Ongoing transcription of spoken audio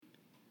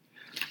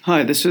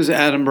Hi, this is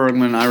Adam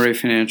Bergman, IRA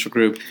Financial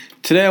Group.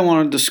 Today I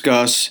want to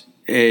discuss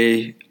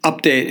a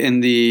update in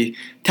the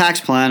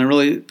tax plan and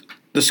really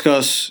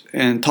discuss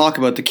and talk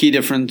about the key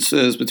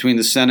differences between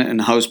the Senate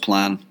and House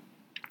plan.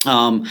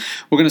 We're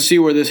going to see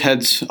where this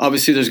heads.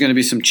 Obviously, there's going to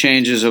be some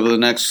changes over the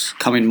next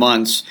coming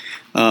months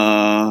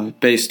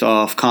based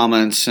off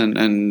comments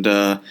and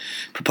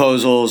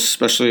proposals,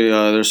 especially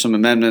there's some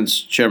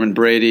amendments. Chairman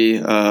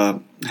Brady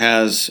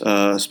has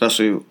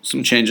especially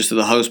some changes to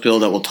the House bill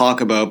that we'll talk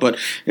about. But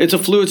it's a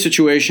fluid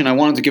situation. I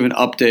wanted to give an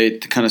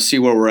update to kind of see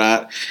where we're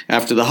at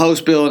after the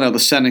House bill. Now the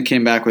Senate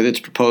came back with its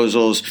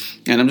proposals,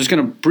 and I'm just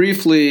going to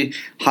briefly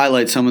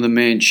highlight some of the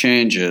main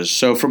changes.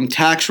 So from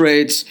tax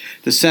rates,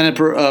 the Senate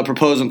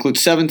proposal includes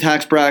 7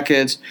 tax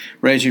brackets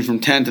ranging from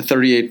 10 to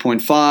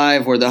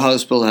 38.5, where the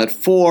House bill had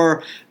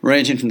 4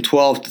 ranging from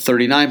 12 to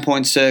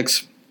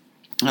 39.6.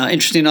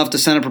 Interesting enough, the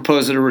Senate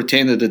proposed to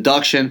retain the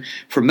deduction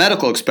for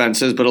medical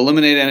expenses, but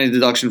eliminate any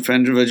deduction for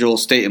individual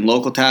state and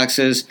local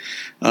taxes.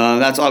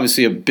 That's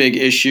obviously a big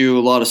issue. A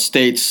lot of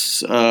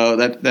states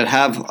that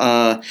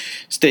have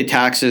state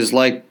taxes,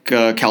 like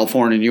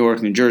California, New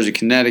York, New Jersey,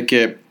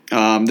 Connecticut.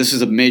 This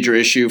is a major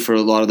issue for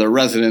a lot of their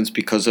residents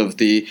because of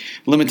the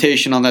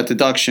limitation on that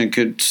deduction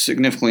could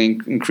significantly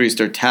increase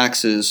their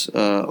taxes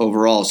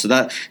overall. So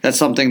that's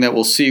something that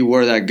we'll see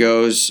where that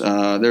goes.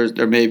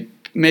 There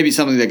may be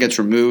something that gets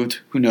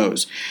removed. Who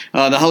knows?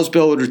 The House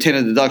bill would retain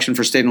a deduction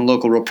for state and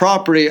local real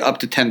property up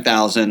to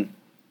 $10,000.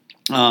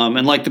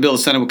 And like the bill, the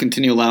Senate will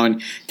continue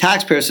allowing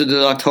taxpayers to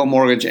deduct home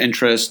mortgage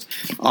interest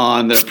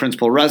on their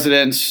principal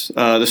residence.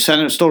 The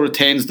Senate still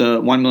retains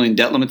the $1 million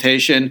debt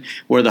limitation,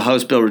 where the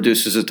House bill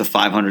reduces it to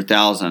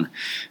 $500,000.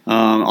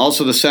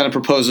 Also, the Senate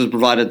proposes to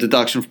provide a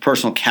deduction for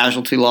personal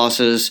casualty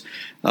losses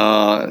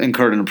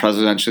incurred in a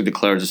presidentially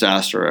declared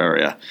disaster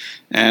area.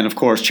 And, of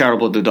course,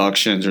 charitable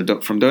deductions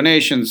or from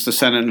donations, the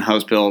Senate and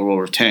House bill will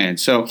retain.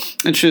 So,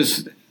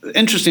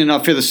 interesting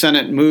enough, here the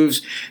Senate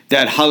moves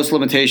that House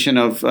limitation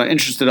of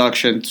interest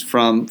deductions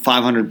from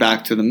 $500,000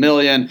 back to the $1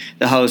 million.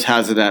 The House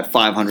has it at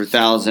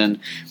 $500,000,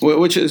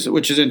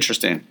 which is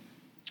interesting.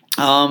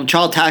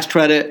 Child tax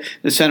credit,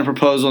 the Senate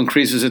proposal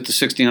increases it to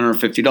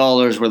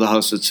 $1,650, where the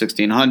House is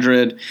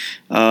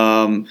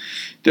 $1,600.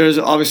 There's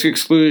obviously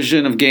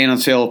exclusion of gain on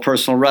sale of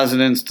personal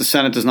residence. The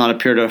Senate does not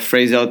appear to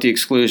phrase out the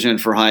exclusion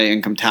for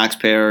high-income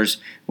taxpayers,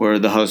 where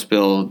the House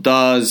bill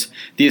does.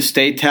 The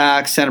estate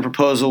tax, Senate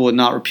proposal would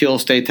not repeal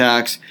estate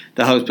tax.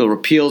 The House bill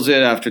repeals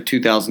it after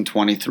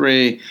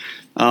 2023.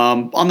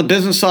 On the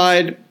business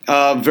side,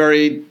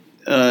 very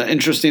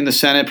interesting. The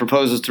Senate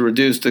proposes to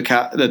reduce the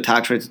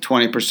tax rate to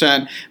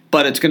 20%,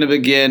 but it's going to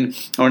begin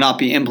or not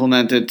be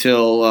implemented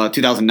till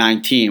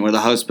 2019, where the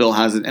House bill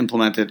has it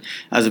implemented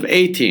as of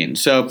 18.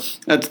 So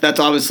that's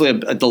obviously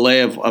a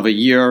delay of a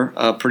year,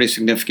 pretty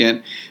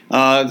significant.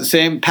 The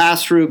same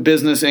pass-through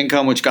business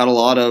income, which got a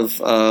lot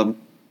of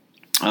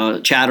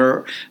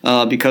chatter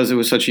because it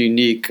was such a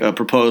unique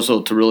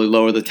proposal to really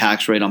lower the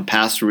tax rate on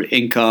pass-through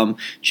income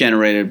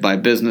generated by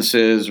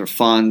businesses or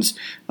funds.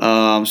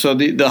 So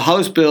the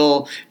House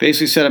bill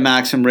basically set a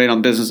maximum rate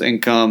on business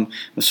income,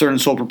 certain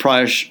sole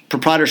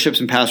proprietorships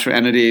and pass-through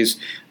entities.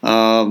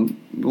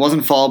 It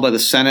wasn't followed by the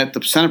Senate.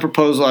 The Senate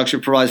proposal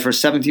actually provides for a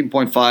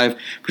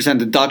 17.5%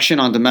 deduction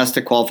on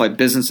domestic qualified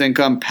business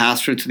income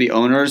passed through to the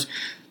owners.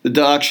 The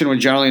deduction would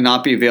generally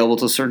not be available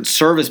to certain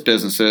service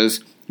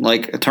businesses,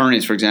 like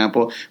attorneys, for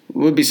example,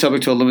 would be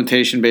subject to a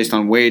limitation based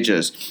on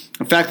wages.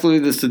 Effectively,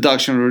 this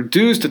deduction would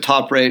reduce the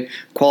top rate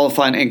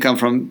qualifying income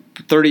from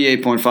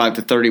 38.5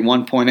 to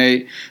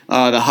 31.8.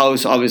 The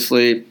House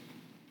obviously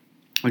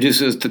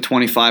reduces to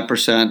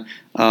 25%.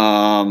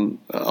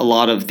 A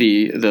lot of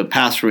the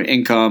pass-through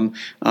income.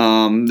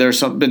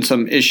 There's been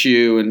some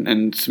issue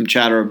and some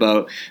chatter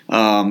about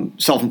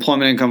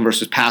self-employment income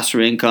versus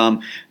pass-through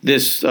income.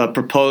 This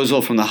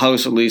proposal from the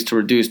House, at least, to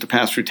reduce the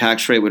pass-through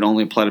tax rate would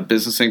only apply to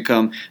business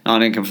income,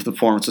 not income for the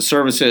performance of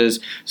services.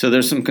 So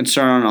there's some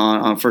concern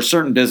on for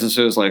certain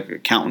businesses like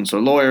accountants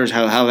or lawyers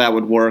how that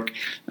would work.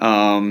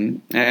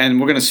 And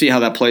we're going to see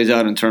how that plays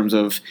out in terms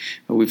of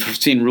we've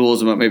seen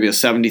rules about maybe a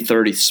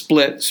 70-30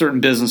 split.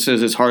 Certain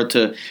businesses, it's hard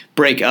to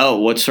break out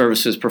what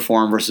services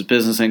perform versus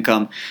business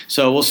income.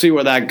 So we'll see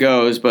where that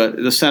goes. But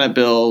the Senate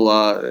bill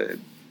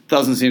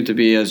doesn't seem to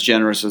be as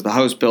generous as the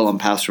House bill on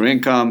pass-through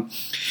income.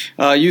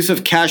 Use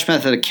of cash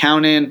method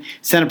accounting.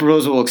 Senate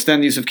proposal will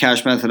extend the use of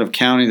cash method of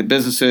accounting to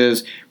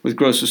businesses with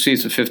gross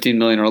receipts of $15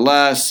 million or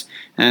less.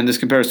 And this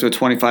compares to a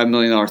 $25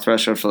 million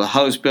threshold for the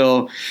House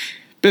bill.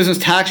 Business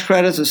tax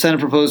credits, the Senate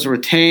proposed to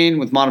retain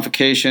with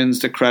modifications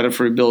to credit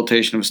for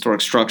rehabilitation of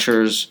historic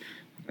structures.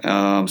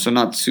 So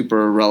not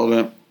super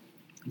relevant.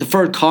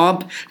 Deferred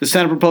comp, the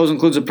Senate proposal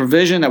includes a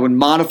provision that would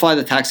modify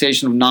the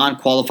taxation of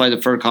non-qualified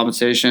deferred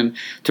compensation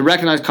to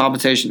recognize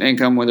compensation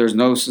income when there's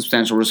no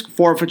substantial risk of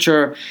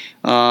forfeiture.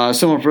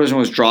 Similar provision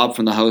was dropped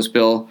from the House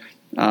bill.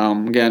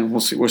 Again, we'll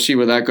see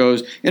where that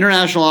goes.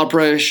 International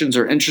operations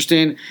are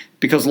interesting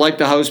because, like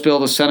the House bill,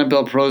 the Senate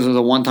bill proposes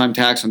a one-time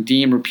tax on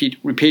deemed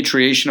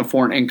repatriation of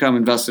foreign income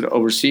invested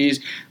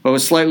overseas, but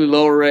with slightly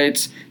lower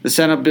rates. The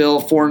Senate bill,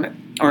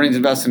 foreign earnings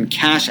invested in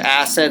cash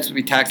assets would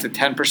be taxed at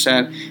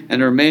 10%,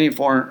 and the remaining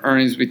foreign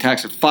earnings would be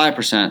taxed at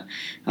 5%.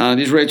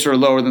 These rates are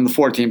lower than the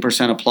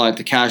 14% applied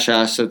to cash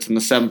assets and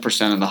the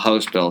 7% in the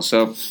House bill.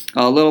 So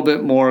a little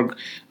bit more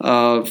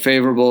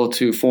favorable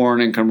to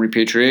foreign income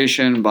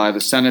repatriation by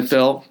the Senate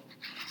bill.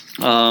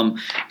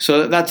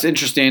 So that's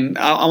interesting.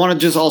 I want to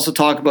just also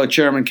talk about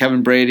Chairman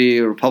Kevin Brady,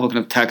 a Republican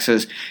of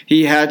Texas.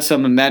 He had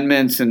some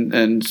amendments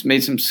and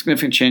made some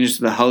significant changes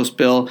to the House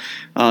bill.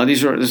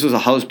 This was a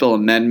House bill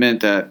amendment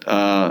that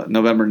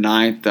November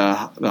 9th,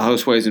 the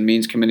House Ways and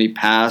Means Committee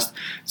passed.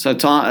 So it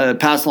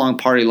passed along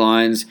party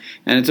lines,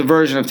 and it's a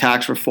version of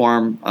tax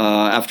reform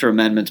after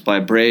amendments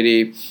by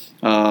Brady.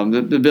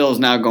 The bill is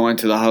now going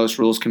to the House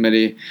Rules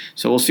Committee,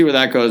 so we'll see where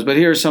that goes. But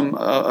here's some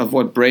of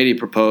what Brady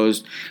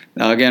proposed.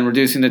 Again,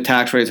 reducing the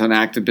tax rates on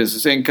active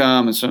business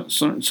income and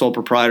sole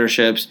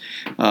proprietorships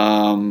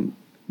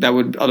that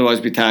would otherwise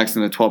be taxed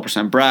in the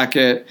 12%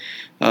 bracket.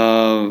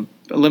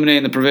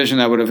 Eliminating the provision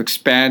that would have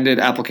expanded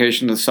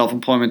application of the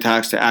self-employment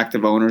tax to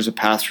active owners of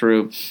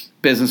pass-through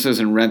businesses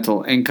and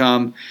rental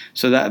income.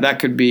 So that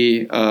could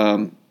be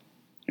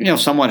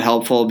somewhat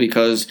helpful,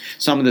 because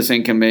some of this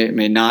income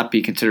may not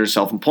be considered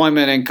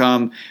self-employment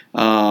income,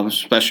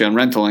 especially on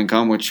rental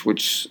income, which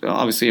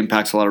obviously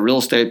impacts a lot of real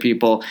estate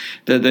people.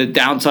 The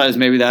downside is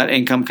maybe that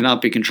income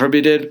cannot be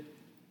contributed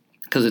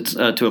because it's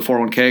to a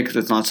 401k because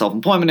it's not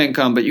self-employment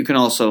income, but you can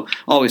also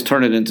always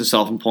turn it into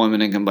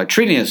self-employment income by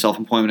treating it as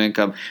self-employment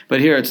income. But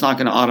here it's not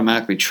going to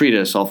automatically treat it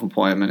as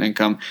self-employment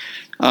income.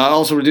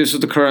 Also reduces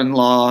the current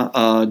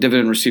law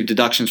dividend received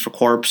deductions for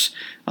corps.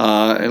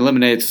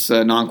 Eliminates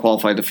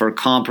non-qualified deferred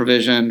comp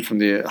provision from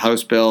the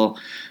House bill.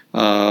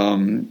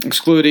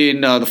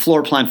 Excluding the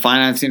floor plan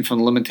financing from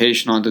the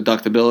limitation on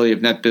deductibility of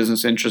net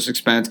business interest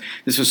expense.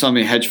 This was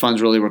something hedge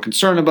funds really were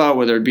concerned about,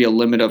 where there'd be a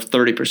limit of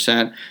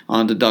 30%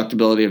 on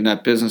deductibility of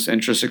net business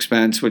interest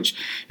expense, which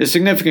is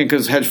significant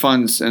because hedge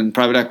funds and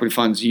private equity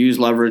funds use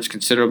leverage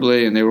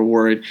considerably, and they were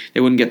worried they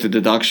wouldn't get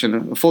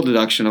the full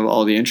deduction of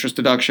all the interest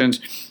deductions,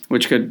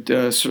 which could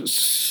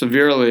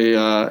severely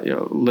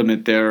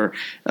limit their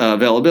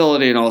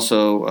availability and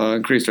also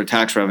increase their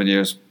tax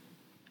revenues.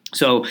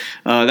 So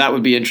that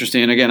would be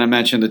interesting. And again, I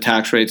mentioned the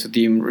tax rates that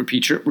deem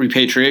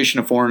repatriation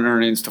of foreign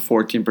earnings to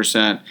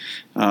 14%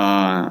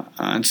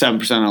 and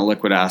 7% on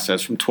liquid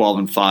assets from 12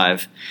 and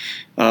 5.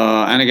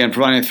 And again,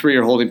 providing a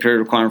 3-year holding period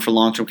requirement for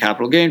long-term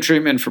capital gain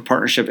treatment for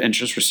partnership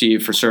interest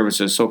received for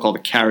services,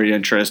 so-called carried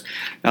interest.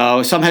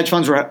 Some hedge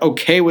funds were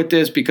okay with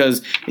this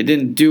because it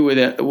didn't do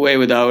away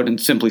without and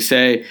simply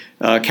say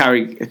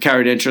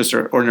carried interest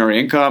or ordinary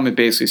income. It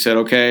basically said,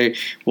 okay,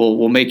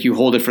 we'll make you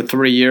hold it for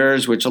 3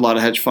 years, which a lot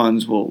of hedge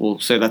funds will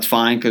say that's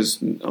fine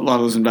because a lot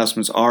of those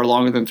investments are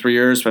longer than 3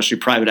 years, especially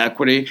private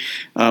equity,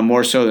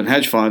 more so than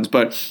hedge funds.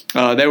 But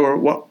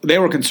what they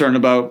were concerned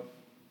about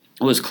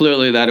was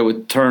clearly that it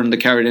would turn the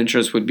carried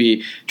interest would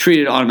be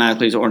treated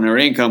automatically as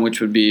ordinary income, which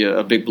would be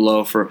a big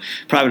blow for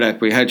private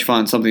equity hedge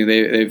funds, something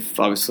they've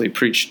obviously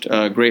preached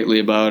greatly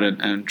about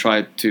and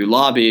tried to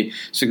lobby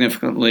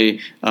significantly,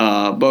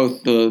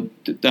 both the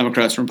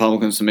Democrats and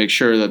Republicans, to make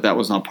sure that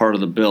was not part of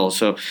the bill.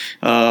 So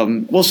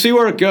we'll see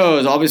where it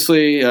goes.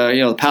 Obviously,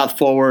 the path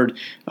forward,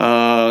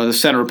 the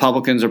Senate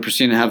Republicans are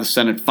proceeding to have the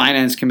Senate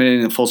Finance Committee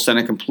and the full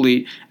Senate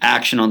complete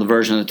action on the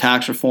version of the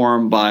tax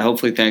reform by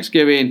hopefully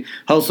Thanksgiving.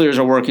 House leaders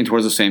are working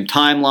towards the same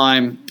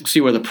timeline.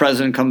 See where the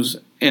president comes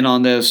in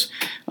on this.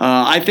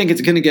 I think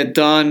it's going to get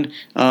done.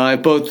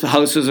 If both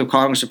houses of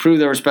Congress approve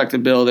their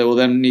respective bill, they will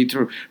then need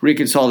to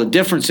reconcile the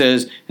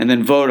differences and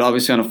then vote,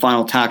 obviously, on a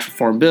final tax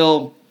reform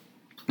bill.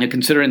 And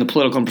considering the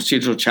political and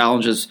procedural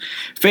challenges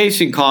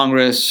facing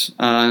Congress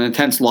and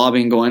intense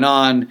lobbying going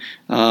on,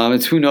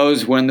 it's who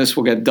knows when this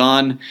will get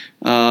done.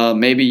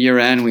 Maybe year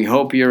end. We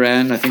hope year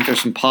end. I think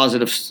there's some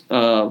positive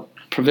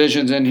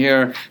provisions in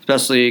here,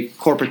 especially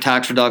corporate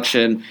tax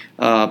reduction,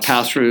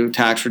 pass-through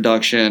tax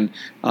reduction.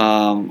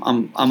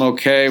 I'm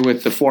okay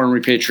with the foreign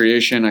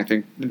repatriation. I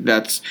think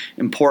that's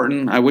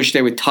important. I wish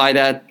they would tie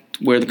that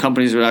where the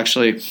companies would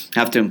actually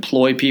have to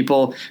employ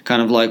people,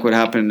 kind of like what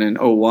happened in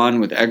 2001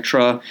 with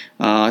EGTRA.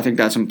 I think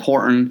that's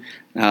important.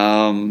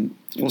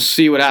 We'll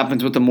see what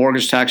happens with the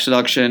mortgage tax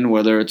deduction,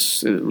 whether it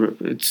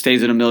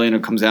stays at $1 million or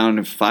comes down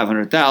to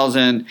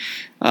 $500,000.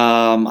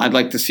 I'd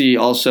like to see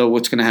also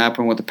what's going to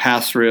happen with the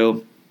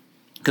pass-through,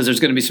 because there's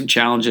going to be some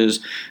challenges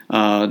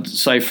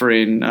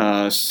deciphering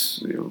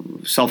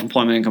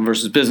self-employment income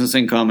versus business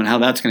income and how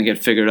that's going to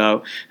get figured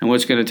out, and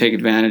what's going to take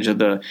advantage of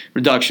the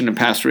reduction in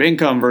pass-through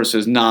income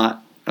versus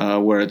not,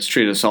 where it's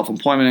treated as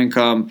self-employment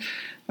income.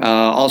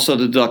 Also,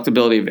 the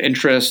deductibility of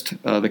interest,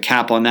 the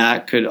cap on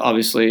that could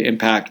obviously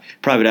impact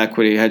private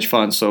equity hedge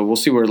funds, so we'll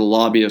see where the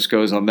lobbyist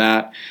goes on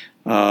that.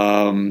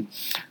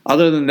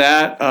 Other than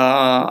that,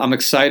 I'm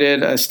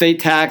excited. State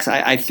tax,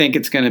 I think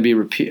it's going to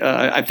be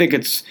I think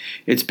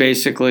it's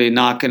basically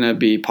not going to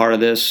be part of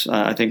this.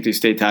 I think the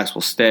state tax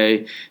will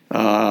stay.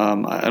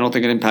 I don't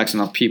think it impacts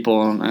enough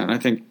people, and I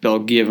think they'll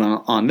give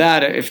on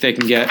that if they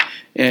can get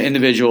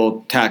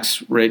individual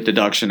tax rate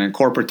deduction and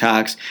corporate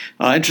tax.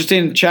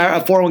 Interesting,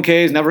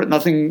 401ks,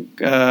 nothing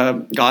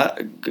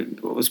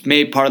was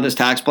made part of this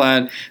tax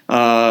plan.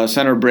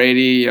 Senator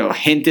Brady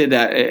hinted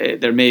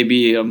that there may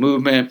be a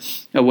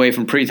movement away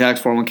from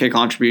pre-tax 401k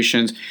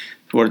contributions,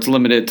 where it's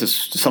limited to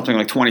something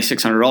like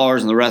 $2,600,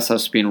 and the rest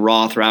has to be in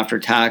Roth or after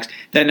tax.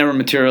 That never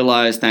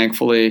materialized,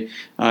 thankfully.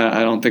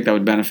 I don't think that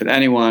would benefit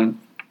anyone.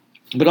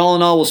 But all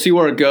in all, we'll see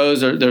where it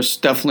goes. There's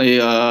definitely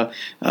a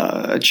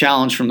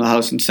challenge from the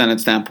House and Senate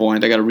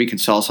standpoint. They got to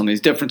reconcile some of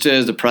these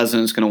differences. The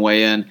president's going to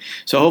weigh in.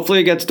 So hopefully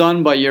it gets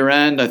done by year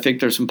end. I think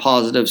there's some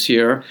positives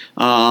here.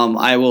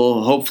 I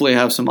will hopefully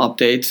have some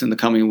updates in the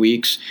coming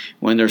weeks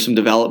when there's some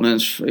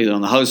developments either on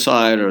the House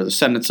side or the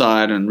Senate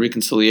side and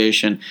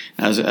reconciliation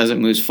as it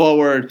moves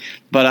forward.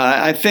 But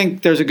I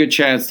think there's a good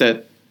chance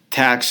that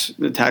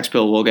the tax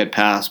bill will get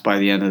passed by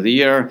the end of the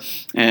year,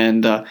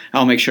 and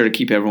I'll make sure to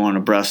keep everyone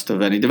abreast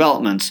of any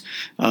developments.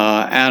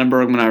 Adam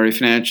Bergman, IRA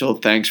Financial,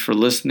 thanks for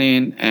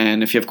listening,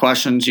 and if you have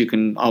questions, you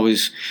can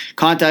always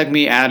contact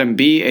me, Adam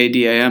B,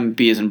 A-D-A-M,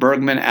 B as in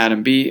Bergman,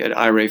 Adam B at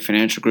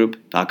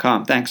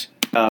irafinancialgroup.com. Thanks.